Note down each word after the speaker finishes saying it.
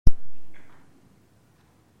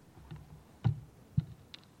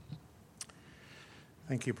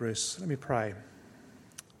Thank you, Bruce. Let me pray.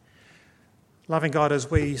 Loving God,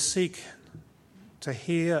 as we seek to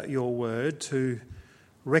hear your word, to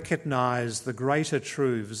recognise the greater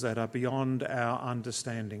truths that are beyond our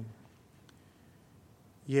understanding,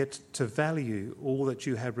 yet to value all that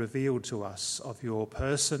you have revealed to us of your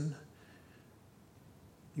person,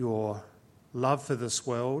 your love for this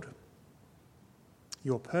world,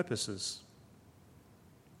 your purposes,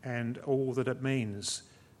 and all that it means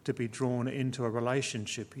to be drawn into a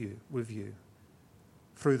relationship with you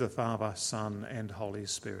through the Father, Son, and Holy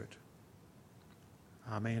Spirit.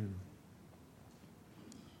 Amen.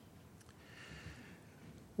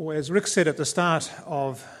 Well, as Rick said at the start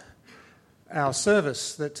of our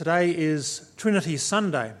service, that today is Trinity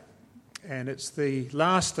Sunday, and it's the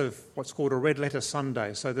last of what's called a Red Letter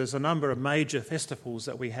Sunday. So there's a number of major festivals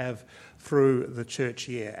that we have through the church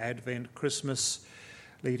year: Advent, Christmas,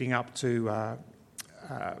 leading up to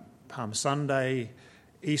Palm Sunday,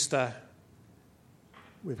 Easter.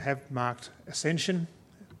 We have marked Ascension,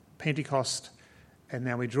 Pentecost, and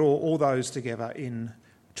now we draw all those together in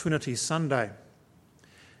Trinity Sunday.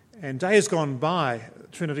 And days gone by,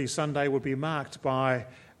 Trinity Sunday will be marked by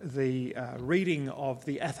the reading of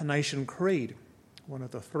the Athanasian Creed, one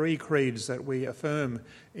of the three creeds that we affirm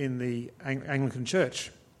in the Anglican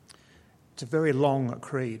Church. It's a very long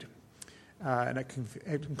creed. And it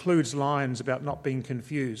includes lines about not being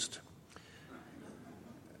confused,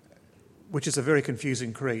 which is a very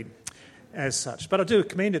confusing creed as such. But I do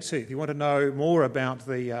commend it to you. If you want to know more about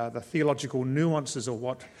the theological nuances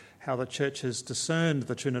of how the church has discerned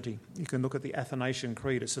the Trinity, you can look at the Athanasian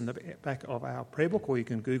Creed. It's in the back of our prayer book, or you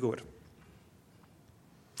can Google it.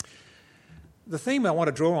 The theme I want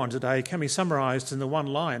to draw on today can be summarised in the one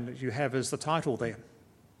line that you have as the title there.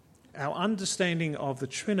 Our understanding of the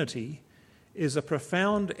Trinity is a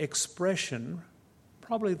profound expression,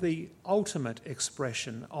 probably the ultimate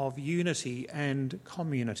expression, of unity and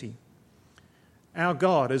community. Our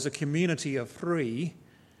God is a community of three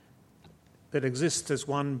that exists as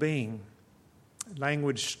one being.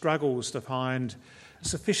 Language struggles to find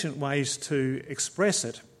sufficient ways to express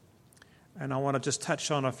it, and I want to just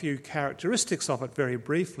touch on a few characteristics of it very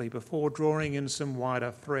briefly before drawing in some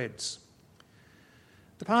wider threads.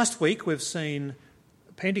 The past week we've seen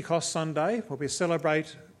Pentecost Sunday, where we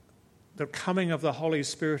celebrate the coming of the Holy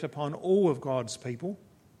Spirit upon all of God's people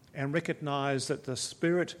and recognise that the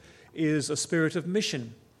Spirit is a spirit of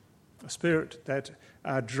mission, a spirit that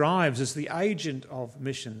drives as the agent of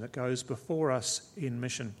mission that goes before us in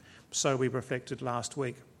mission. So we reflected last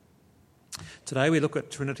week. Today we look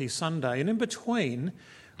at Trinity Sunday, and in between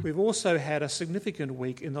we've also had a significant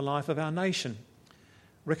week in the life of our nation,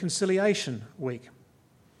 Reconciliation Week.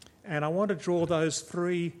 And I want to draw those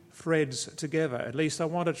three threads together. At least I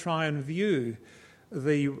want to try and view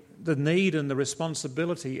the need and the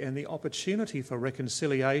responsibility and the opportunity for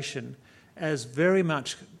reconciliation as very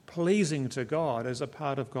much pleasing to God as a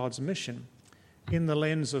part of God's mission in the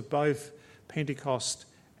lens of both Pentecost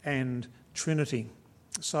and Trinity.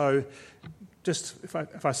 So just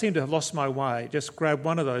if I seem to have lost my way, just grab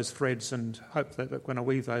one of those threads and hope that we're going to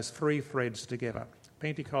weave those three threads together: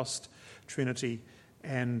 Pentecost, Trinity,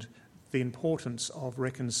 and the importance of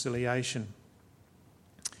reconciliation.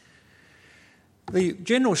 The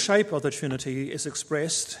general shape of the Trinity is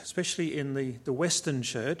expressed, especially in the Western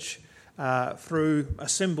Church, through a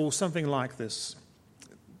symbol something like this: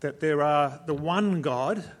 that there are the one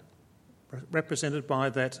God, represented by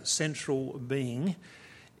that central being,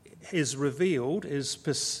 is revealed, is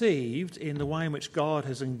perceived in the way in which God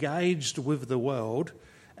has engaged with the world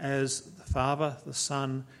as the Father, the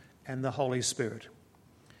Son, and the Holy Spirit.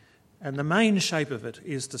 And the main shape of it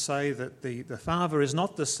is to say that the Father is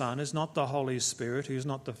not the Son, is not the Holy Spirit, who is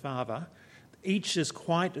not the Father. Each is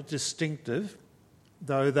quite distinctive,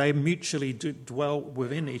 though they mutually do dwell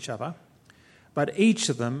within each other. But each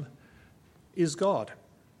of them is God,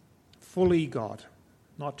 fully God,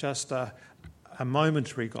 not just a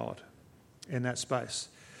momentary God in that space.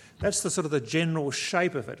 That's the sort of the general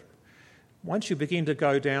shape of it. Once you begin to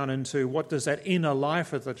go down into what does that inner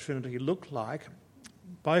life of the Trinity look like,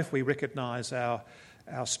 both we recognise our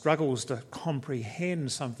struggles to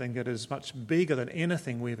comprehend something that is much bigger than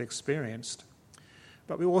anything we've experienced,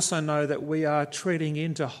 but we also know that we are treading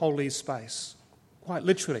into holy space. Quite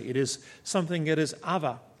literally, it is something that is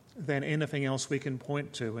other than anything else we can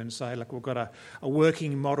point to and say, look, we've got a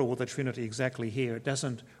working model of the Trinity exactly here. It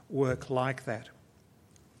doesn't work like that.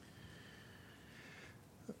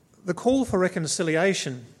 The call for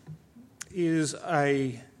reconciliation is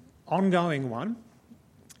an ongoing one,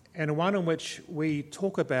 and one in which we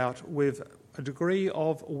talk about with a degree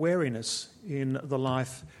of wariness in the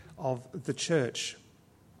life of the church.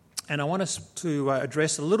 And I want us to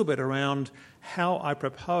address a little bit around how I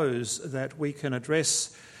propose that we can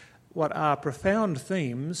address what are profound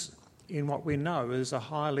themes in what we know is a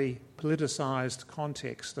highly politicised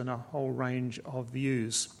context and a whole range of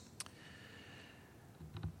views.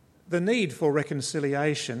 The need for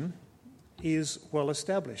reconciliation is well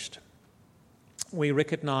established. We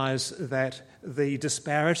recognise that the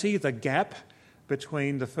disparity, the gap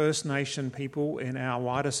between the First Nation people in our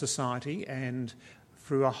wider society and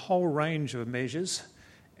through a whole range of measures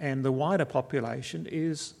and the wider population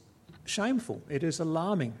is shameful. It is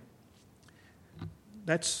alarming.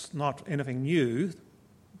 That's not anything new.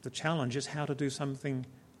 The challenge is how to do something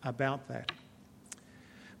about that.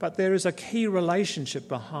 But there is a key relationship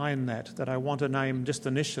behind that I want to name just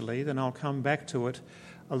initially, then I'll come back to it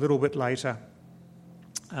a little bit later.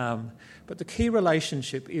 But the key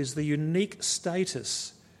relationship is the unique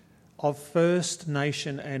status of First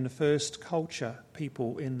Nation and First Culture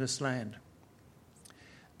people in this land.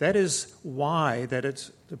 That is why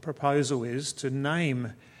the proposal is to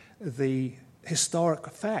name the historic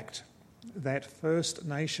fact that First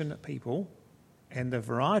Nation people and the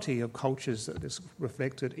variety of cultures that is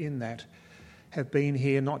reflected in that have been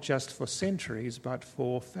here not just for centuries but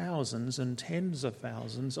for thousands and tens of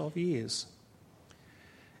thousands of years.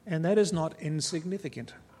 And that is not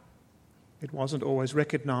insignificant. It wasn't always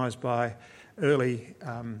recognised by early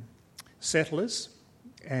settlers,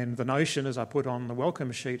 and the notion, as I put on the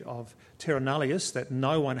welcome sheet of terra nullius, that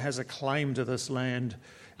no one has a claim to this land,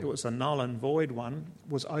 it was a null and void one,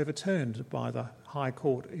 was overturned by the High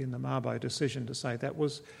Court in the Mabo decision to say that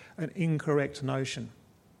was an incorrect notion.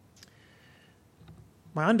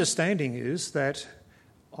 My understanding is that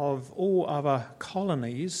of all other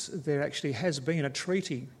colonies, there actually has been a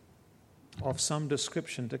treaty of some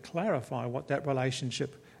description to clarify what that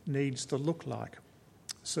relationship needs to look like.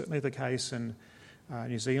 Certainly the case in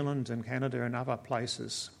New Zealand and Canada and other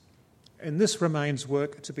places. And this remains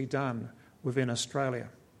work to be done within Australia.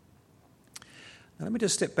 Now, let me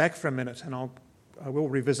just step back for a minute, and I will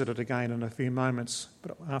revisit it again in a few moments,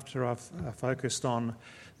 but after I've focused on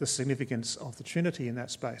the significance of the Trinity in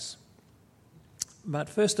that space. But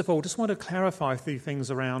first of all, just want to clarify a few things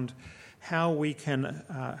around how we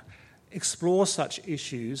can explore such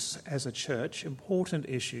issues as a church, important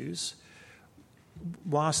issues,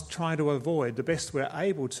 whilst trying to avoid, the best we're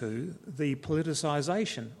able to, the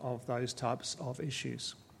politicisation of those types of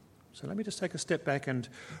issues. So let me just take a step back and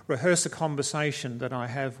rehearse a conversation that I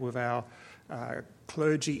have with our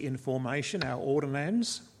clergy in formation, our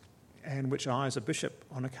ordinands, and which I as a bishop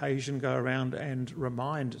on occasion go around and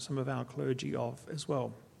remind some of our clergy of as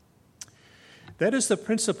well. That is the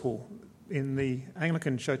principle in the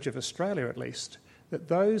Anglican Church of Australia, at least, that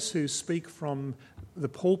those who speak from the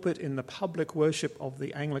pulpit in the public worship of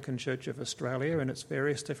the Anglican Church of Australia and its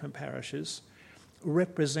various different parishes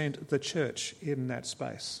represent the church in that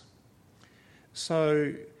space.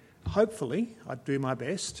 So hopefully I do my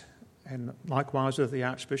best, and likewise with the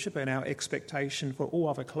Archbishop and our expectation for all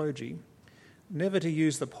other clergy, never to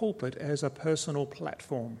use the pulpit as a personal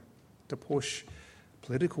platform to push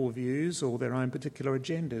political views or their own particular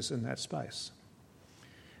agendas in that space.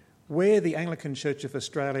 Where the Anglican Church of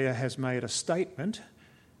Australia has made a statement,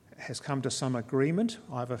 has come to some agreement,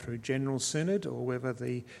 either through General Synod or whether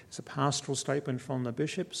it's a pastoral statement from the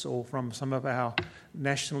bishops or from some of our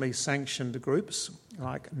nationally sanctioned groups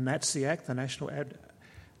like NATSIAC, the National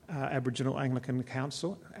Aboriginal Anglican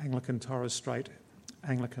Council, Anglican Torres Strait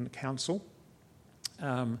Anglican Council,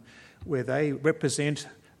 where they represent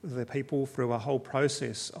the people through a whole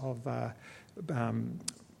process of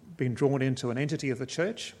being drawn into an entity of the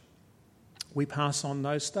church. We pass on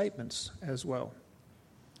those statements as well.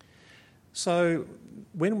 So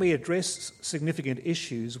when we address significant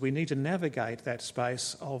issues, we need to navigate that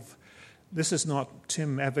space of, this is not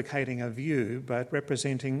Tim advocating a view, but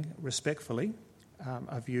representing respectfully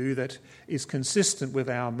a view that is consistent with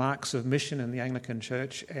our marks of mission in the Anglican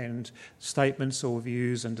Church and statements or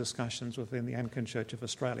views and discussions within the Anglican Church of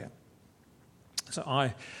Australia. So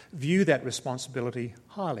I view that responsibility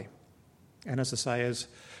highly. And as I say, as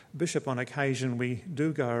Bishop, on occasion we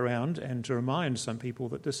do go around and to remind some people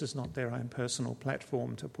that this is not their own personal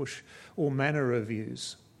platform to push all manner of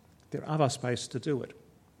views. There are other spaces to do it.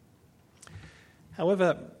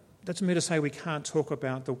 However, that doesn't mean to say we can't talk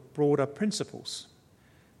about the broader principles.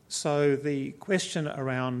 So the question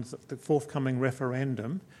around the forthcoming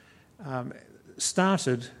referendum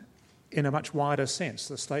started in a much wider sense,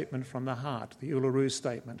 the statement from the heart, the Uluru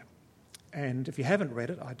Statement. And if you haven't read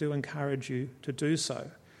it, I do encourage you to do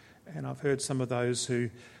so. And I've heard some of those who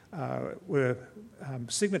were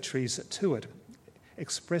signatories to it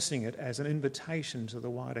expressing it as an invitation to the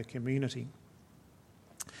wider community.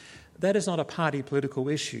 That is not a party political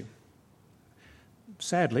issue.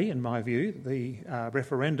 Sadly, in my view, the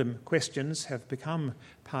referendum questions have become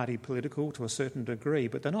party political to a certain degree,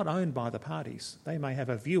 but they're not owned by the parties. They may have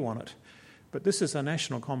a view on it, but this is a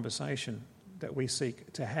national conversation that we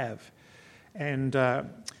seek to have. And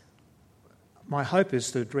my hope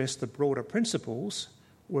is to address the broader principles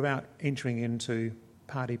without entering into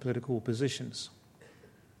party political positions.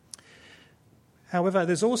 However,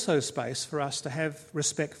 there's also space for us to have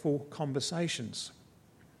respectful conversations.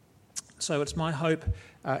 So it's my hope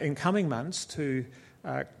in coming months to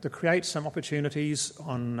create some opportunities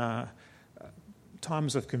on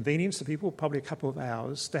times of convenience to people, probably a couple of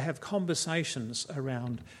hours, to have conversations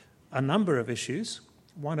around a number of issues,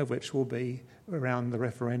 one of which will be around the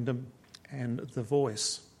referendum and the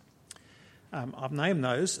voice. I've named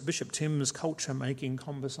those Bishop Tim's culture-making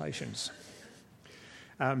conversations.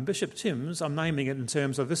 Bishop Tim's, I'm naming it in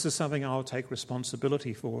terms of this is something I'll take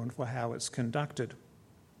responsibility for and for how it's conducted.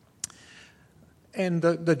 And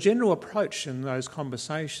the general approach in those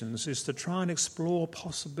conversations is to try and explore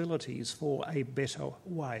possibilities for a better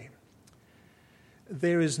way.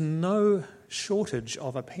 There is no shortage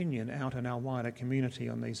of opinion out in our wider community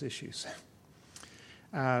on these issues.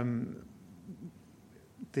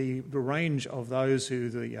 The range of those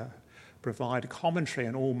who provide commentary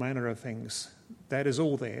on all manner of things, that is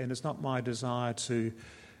all there, and it's not my desire to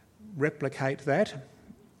replicate that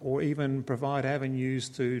or even provide avenues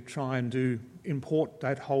to try and import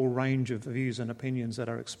that whole range of views and opinions that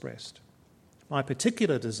are expressed. My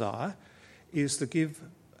particular desire is to give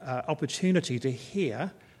opportunity to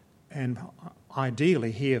hear, and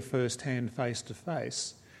ideally hear firsthand,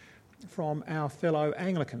 face-to-face, from our fellow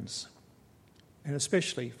Anglicans, and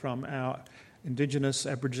especially from our Indigenous,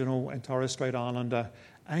 Aboriginal and Torres Strait Islander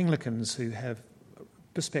Anglicans who have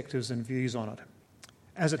perspectives and views on it.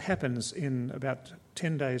 As it happens, in about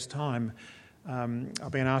 10 days' time,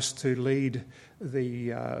 I've been asked to lead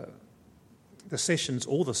the sessions,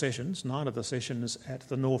 all the sessions, 9 of the sessions, at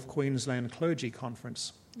the North Queensland Clergy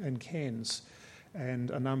Conference in Cairns,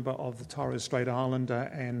 and a number of the Torres Strait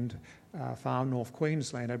Islander and far North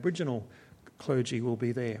Queensland Aboriginal clergy will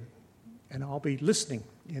be there. And I'll be listening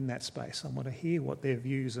in that space. I want to hear what their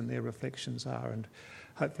views and their reflections are, and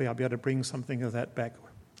hopefully I'll be able to bring something of that back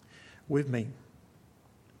with me.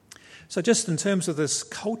 So just in terms of this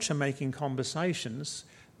culture-making conversations,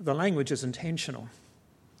 the language is intentional.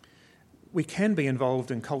 We can be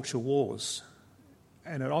involved in culture wars,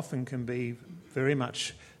 and it often can be very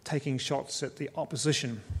much taking shots at the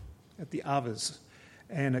opposition, at the others,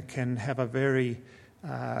 and it can have a very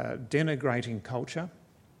denigrating culture,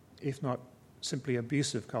 if not simply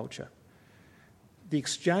abusive culture. The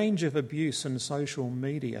exchange of abuse in social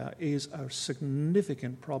media is a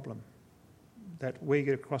significant problem that we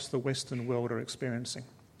across the Western world are experiencing.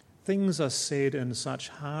 Things are said in such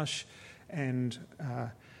harsh and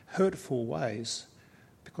hurtful ways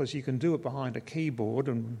because you can do it behind a keyboard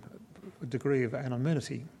and a degree of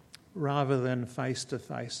anonymity rather than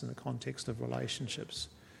face-to-face in the context of relationships.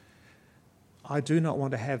 I do not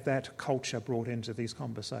want to have that culture brought into these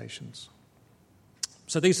conversations.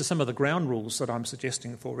 So these are some of the ground rules that I'm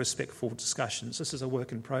suggesting for respectful discussions. This is a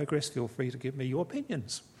work in progress. Feel free to give me your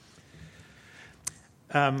opinions.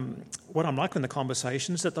 What I'm like in the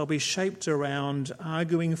conversations is that they'll be shaped around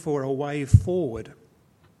arguing for a way forward,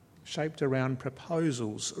 shaped around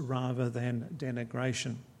proposals rather than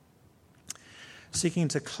denigration, seeking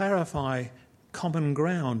to clarify common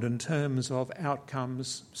ground in terms of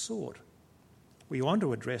outcomes sought. We want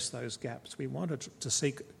to address those gaps. We want to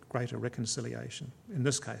seek greater reconciliation, in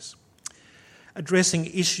this case. Addressing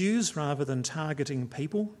issues rather than targeting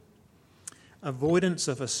people, avoidance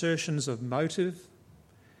of assertions of motive,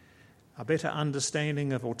 a better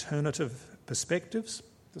understanding of alternative perspectives,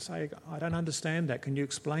 to say, I don't understand that, can you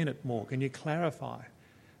explain it more? Can you clarify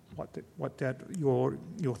what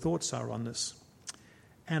your thoughts are on this?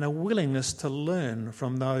 And a willingness to learn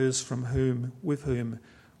from those with whom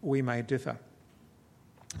we may differ.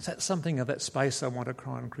 So that's something of that space I want to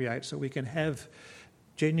try and create so we can have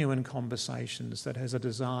genuine conversations that has a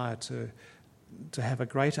desire to have a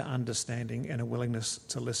greater understanding and a willingness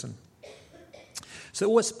to listen. So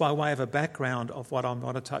what's by way of a background of what I'm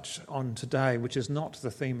going to touch on today, which is not the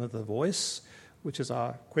theme of the voice, which is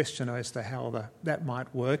our question as to how that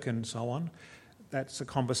might work and so on. That's a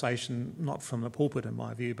conversation not from the pulpit in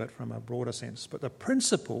my view, but from a broader sense. But the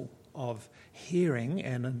principle of hearing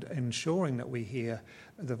and ensuring that we hear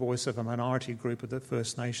the voice of a minority group of the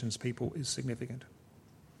First Nations people is significant.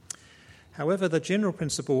 However, the general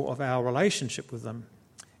principle of our relationship with them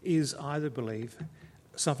is, I believe,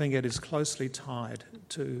 something that is closely tied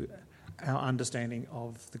to our understanding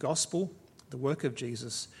of the gospel, the work of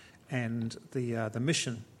Jesus, and the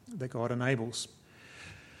mission that God enables.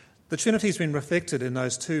 The Trinity has been reflected in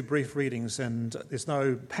those two brief readings, and there's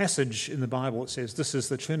no passage in the Bible that says this is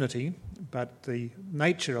the Trinity, but the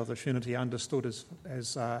nature of the Trinity understood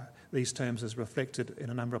as these terms is reflected in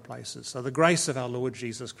a number of places. So the grace of our Lord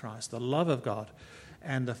Jesus Christ, the love of God,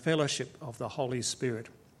 and the fellowship of the Holy Spirit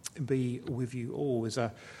be with you all is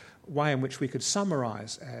a way in which we could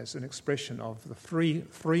summarise as an expression of the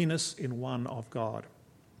threeness in one of God.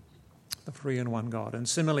 The three in one God. And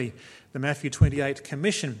similarly, the Matthew 28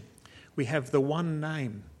 commission, we have the one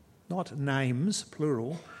name, not names,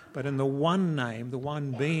 plural, but in the one name, the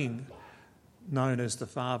one being known as the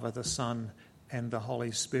Father, the Son, and the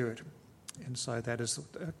Holy Spirit. And so that is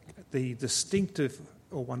the distinctive,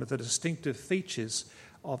 or one of the distinctive features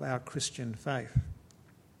of our Christian faith.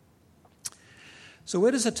 So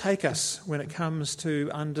where does it take us when it comes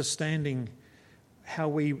to understanding how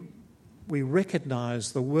we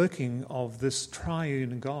recognise the working of this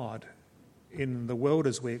triune God in the world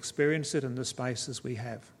as we experience it and the spaces we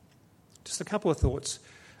have? Just a couple of thoughts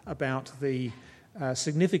about the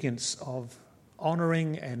significance of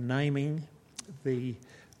honouring and naming the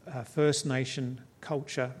First Nation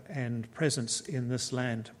culture and presence in this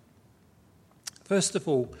land. First of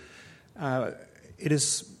all, it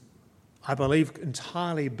is, I believe,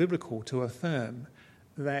 entirely biblical to affirm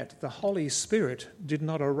that the Holy Spirit did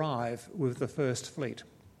not arrive with the first fleet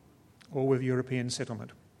or with European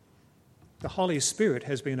settlement. The Holy Spirit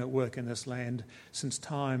has been at work in this land since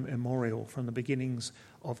time immemorial, from the beginnings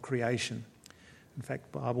of creation. In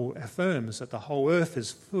fact, the Bible affirms that the whole earth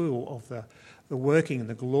is full of the working and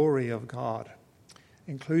the glory of God,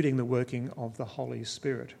 including the working of the Holy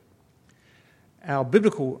Spirit. Our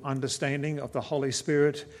biblical understanding of the Holy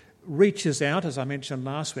Spirit reaches out, as I mentioned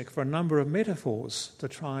last week, for a number of metaphors to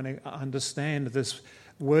try and understand this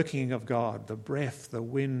working of God, the breath, the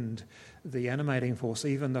wind, the animating force,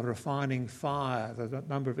 even the refining fire, the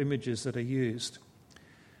number of images that are used.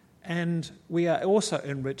 And we are also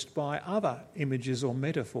enriched by other images or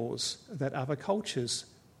metaphors that other cultures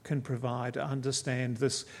can provide to understand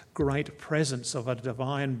this great presence of a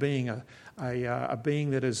divine being, a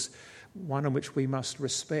being that is one in which we must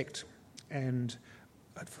respect and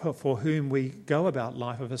for whom we go about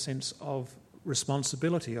life with a sense of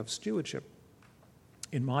responsibility, of stewardship.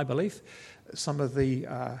 In my belief, some of the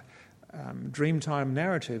Dreamtime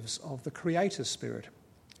narratives of the Creator Spirit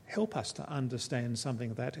help us to understand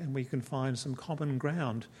something of that, and we can find some common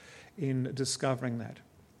ground in discovering that.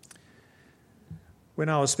 When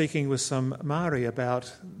I was speaking with some Māori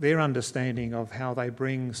about their understanding of how they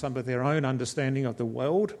bring some of their own understanding of the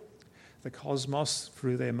world, the cosmos,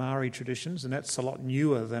 through their Māori traditions, and that's a lot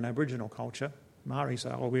newer than Aboriginal culture. Māori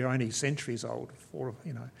say, oh, we're only centuries old,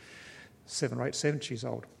 7 or 8 centuries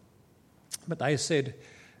old. But they said,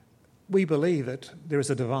 we believe that there is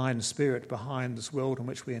a divine spirit behind this world in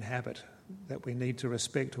which we inhabit, that we need to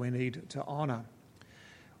respect, we need to honour.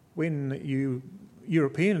 When you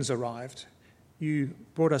Europeans arrived, you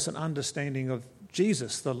brought us an understanding of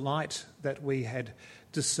Jesus, the light that we had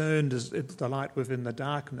discerned as the light within the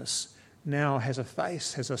darkness, now has a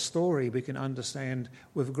face, has a story we can understand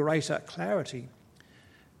with greater clarity.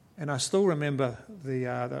 And I still remember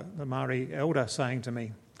the Māori elder saying to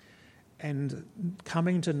me, and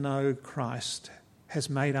coming to know Christ has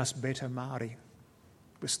made us better Māori.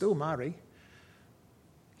 We're still Māori.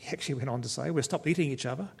 He actually went on to say, we've stopped eating each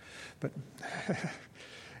other, but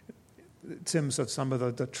in terms of some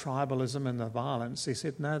of the tribalism and the violence, he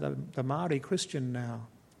said, no, the Māori Christian now,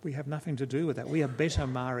 we have nothing to do with that. We are better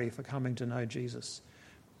Māori for coming to know Jesus.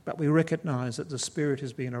 But we recognise that the Spirit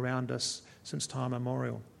has been around us since time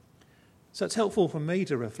immemorial. So it's helpful for me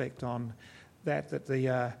to reflect on that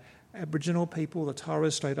the Aboriginal people, the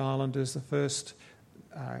Torres Strait Islanders, the first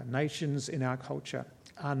nations in our culture,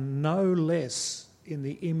 are no less in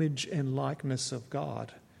the image and likeness of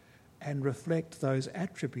God and reflect those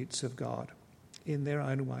attributes of God in their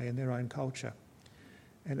own way, in their own culture.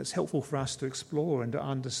 And it's helpful for us to explore and to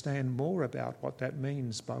understand more about what that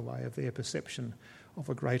means by way of their perception of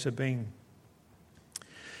a greater being.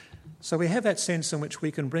 So we have that sense in which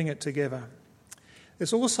we can bring it together.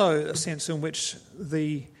 There's also a sense in which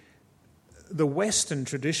the Western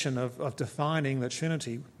tradition of defining the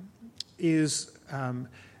Trinity is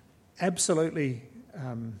absolutely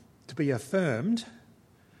to be affirmed.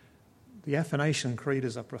 The Athanasian Creed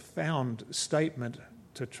is a profound statement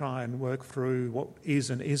to try and work through what is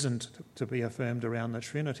and isn't to be affirmed around the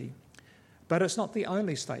Trinity. But it's not the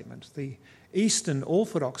only statement. The Eastern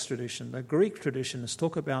Orthodox tradition, the Greek traditions,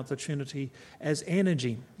 talk about the Trinity as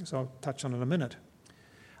energy, so I'll touch on it in a minute.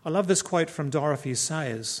 I love this quote from Dorothy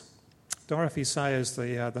Sayers. Dorothy Sayers,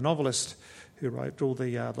 the novelist who wrote all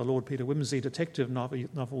the Lord Peter Wimsey detective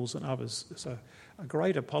novels and others, is a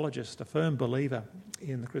great apologist, a firm believer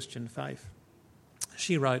in the Christian faith.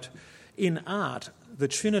 She wrote, "In art, the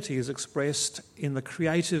Trinity is expressed in the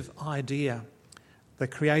creative idea, the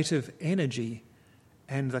creative energy,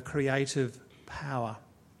 and the creative power.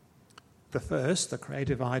 The first, the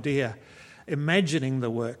creative idea, imagining the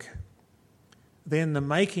work. Then the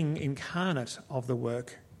making incarnate of the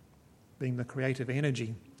work, being the creative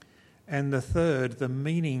energy. And the third, the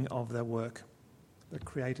meaning of the work, the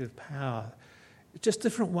creative power." Just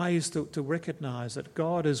different ways to recognise that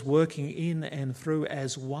God is working in and through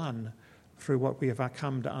as one, through what we have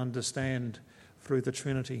come to understand through the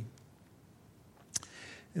Trinity.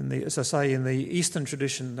 As I say, in the Eastern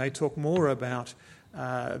tradition, they talk more about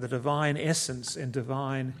the divine essence and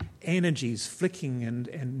divine energies flicking and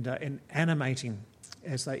animating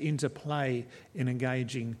as they interplay in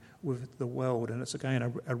engaging with the world. And it's again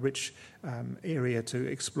a rich area to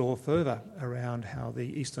explore further around how the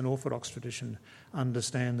Eastern Orthodox tradition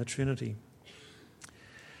understand the Trinity.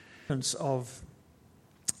 Of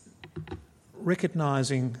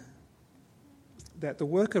recognising that the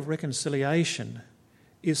work of reconciliation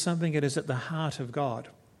is something that is at the heart of God.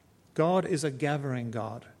 God is a gathering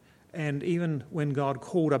God. And even when God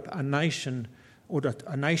called up a nation, or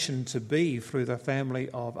a nation to be through the family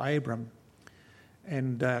of Abram,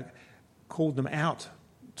 and called them out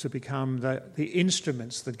to become the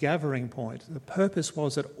instruments, the gathering point, the purpose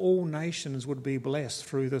was that all nations would be blessed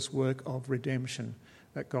through this work of redemption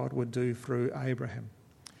that God would do through Abraham.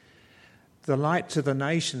 The light to the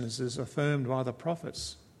nations is affirmed by the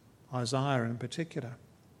prophets, Isaiah in particular.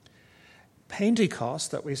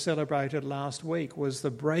 Pentecost that we celebrated last week was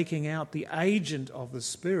the breaking out, the agent of the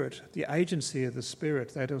Spirit, the agency of the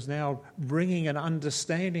Spirit that is now bringing an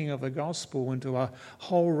understanding of the gospel into a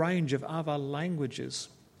whole range of other languages,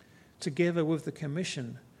 together with the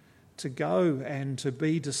commission to go and to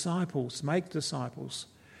be disciples, make disciples,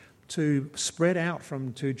 to spread out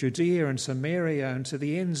to Judea and Samaria and to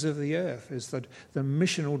the ends of the earth is the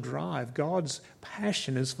missional drive. God's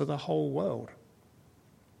passion is for the whole world.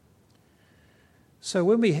 So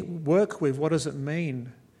when we work with what does it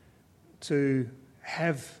mean to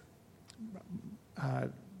have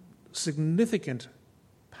significant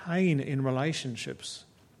pain in relationships,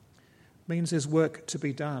 means there's work to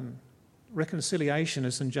be done. Reconciliation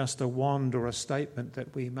isn't just a wand or a statement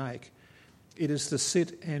that we make. It is to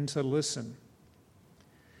sit and to listen.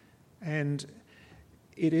 And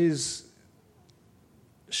it is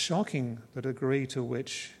shocking the degree to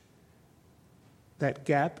which that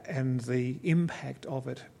gap and the impact of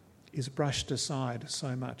it is brushed aside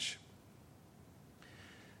so much.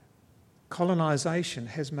 Colonisation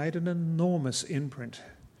has made an enormous imprint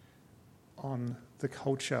on the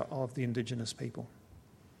culture of the Indigenous people.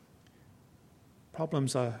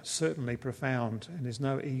 Problems are certainly profound and there's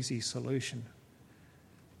no easy solution.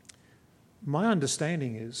 My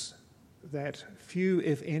understanding is that few,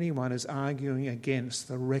 if anyone, is arguing against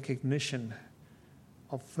the recognition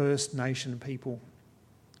of First Nation people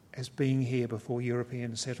as being here before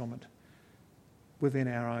European settlement within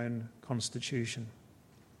our own constitution.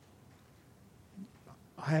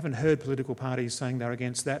 I haven't heard political parties saying they're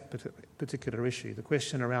against that particular issue. The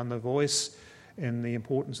question around the voice and the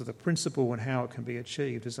importance of the principle and how it can be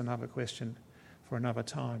achieved is another question for another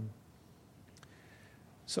time.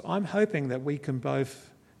 So I'm hoping that we can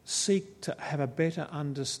both seek to have a better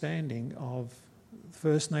understanding of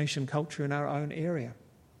First Nation culture in our own area.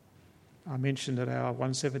 I mentioned at our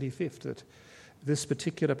 175th that this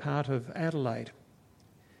particular part of Adelaide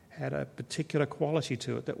had a particular quality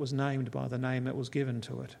to it that was named by the name that was given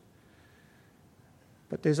to it.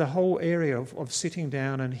 But there's a whole area of sitting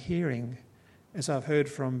down and hearing, as I've heard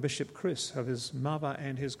from Bishop Chris, of his mother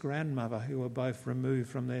and his grandmother who were both removed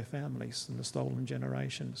from their families in the stolen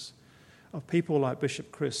generations, of people like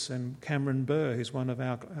Bishop Chris and Cameron Burr, who's one of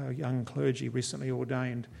our young clergy recently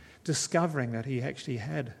ordained, discovering that he actually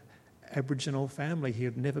had Aboriginal family he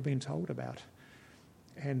had never been told about,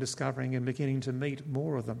 and discovering and beginning to meet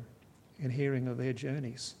more of them and hearing of their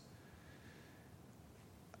journeys.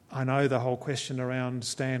 I know the whole question around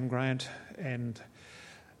Stan Grant and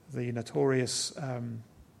the notorious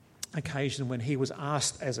occasion when he was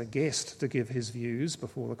asked as a guest to give his views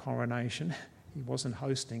before the coronation. He wasn't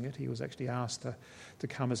hosting it, he was actually asked to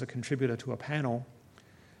come as a contributor to a panel.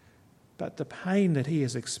 But the pain that he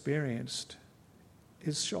has experienced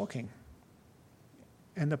is shocking.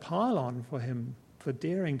 And the pile-on for him for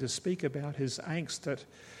daring to speak about his angst that,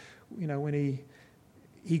 when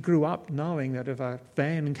he grew up knowing that if a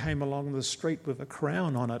van came along the street with a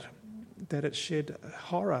crown on it, that it shed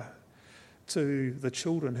horror to the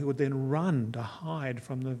children who would then run to hide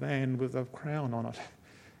from the van with a crown on it.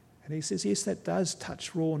 And he says, yes, that does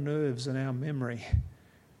touch raw nerves in our memory.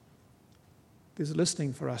 There's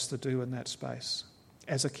listening for us to do in that space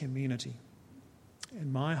as a community.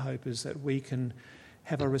 And my hope is that we can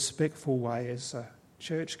have a respectful way as a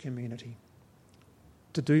church community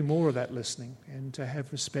to do more of that listening and to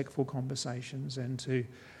have respectful conversations and to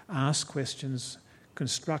ask questions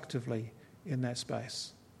constructively in that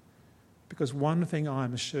space. Because one thing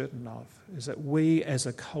I'm certain of is that we as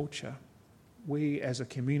a culture, we as a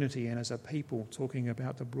community and as a people, talking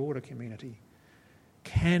about the broader community,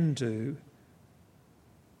 can do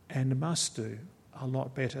and must do a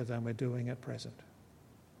lot better than we're doing at present.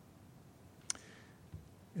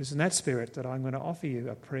 It's in that spirit that I'm going to offer you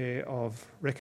a prayer of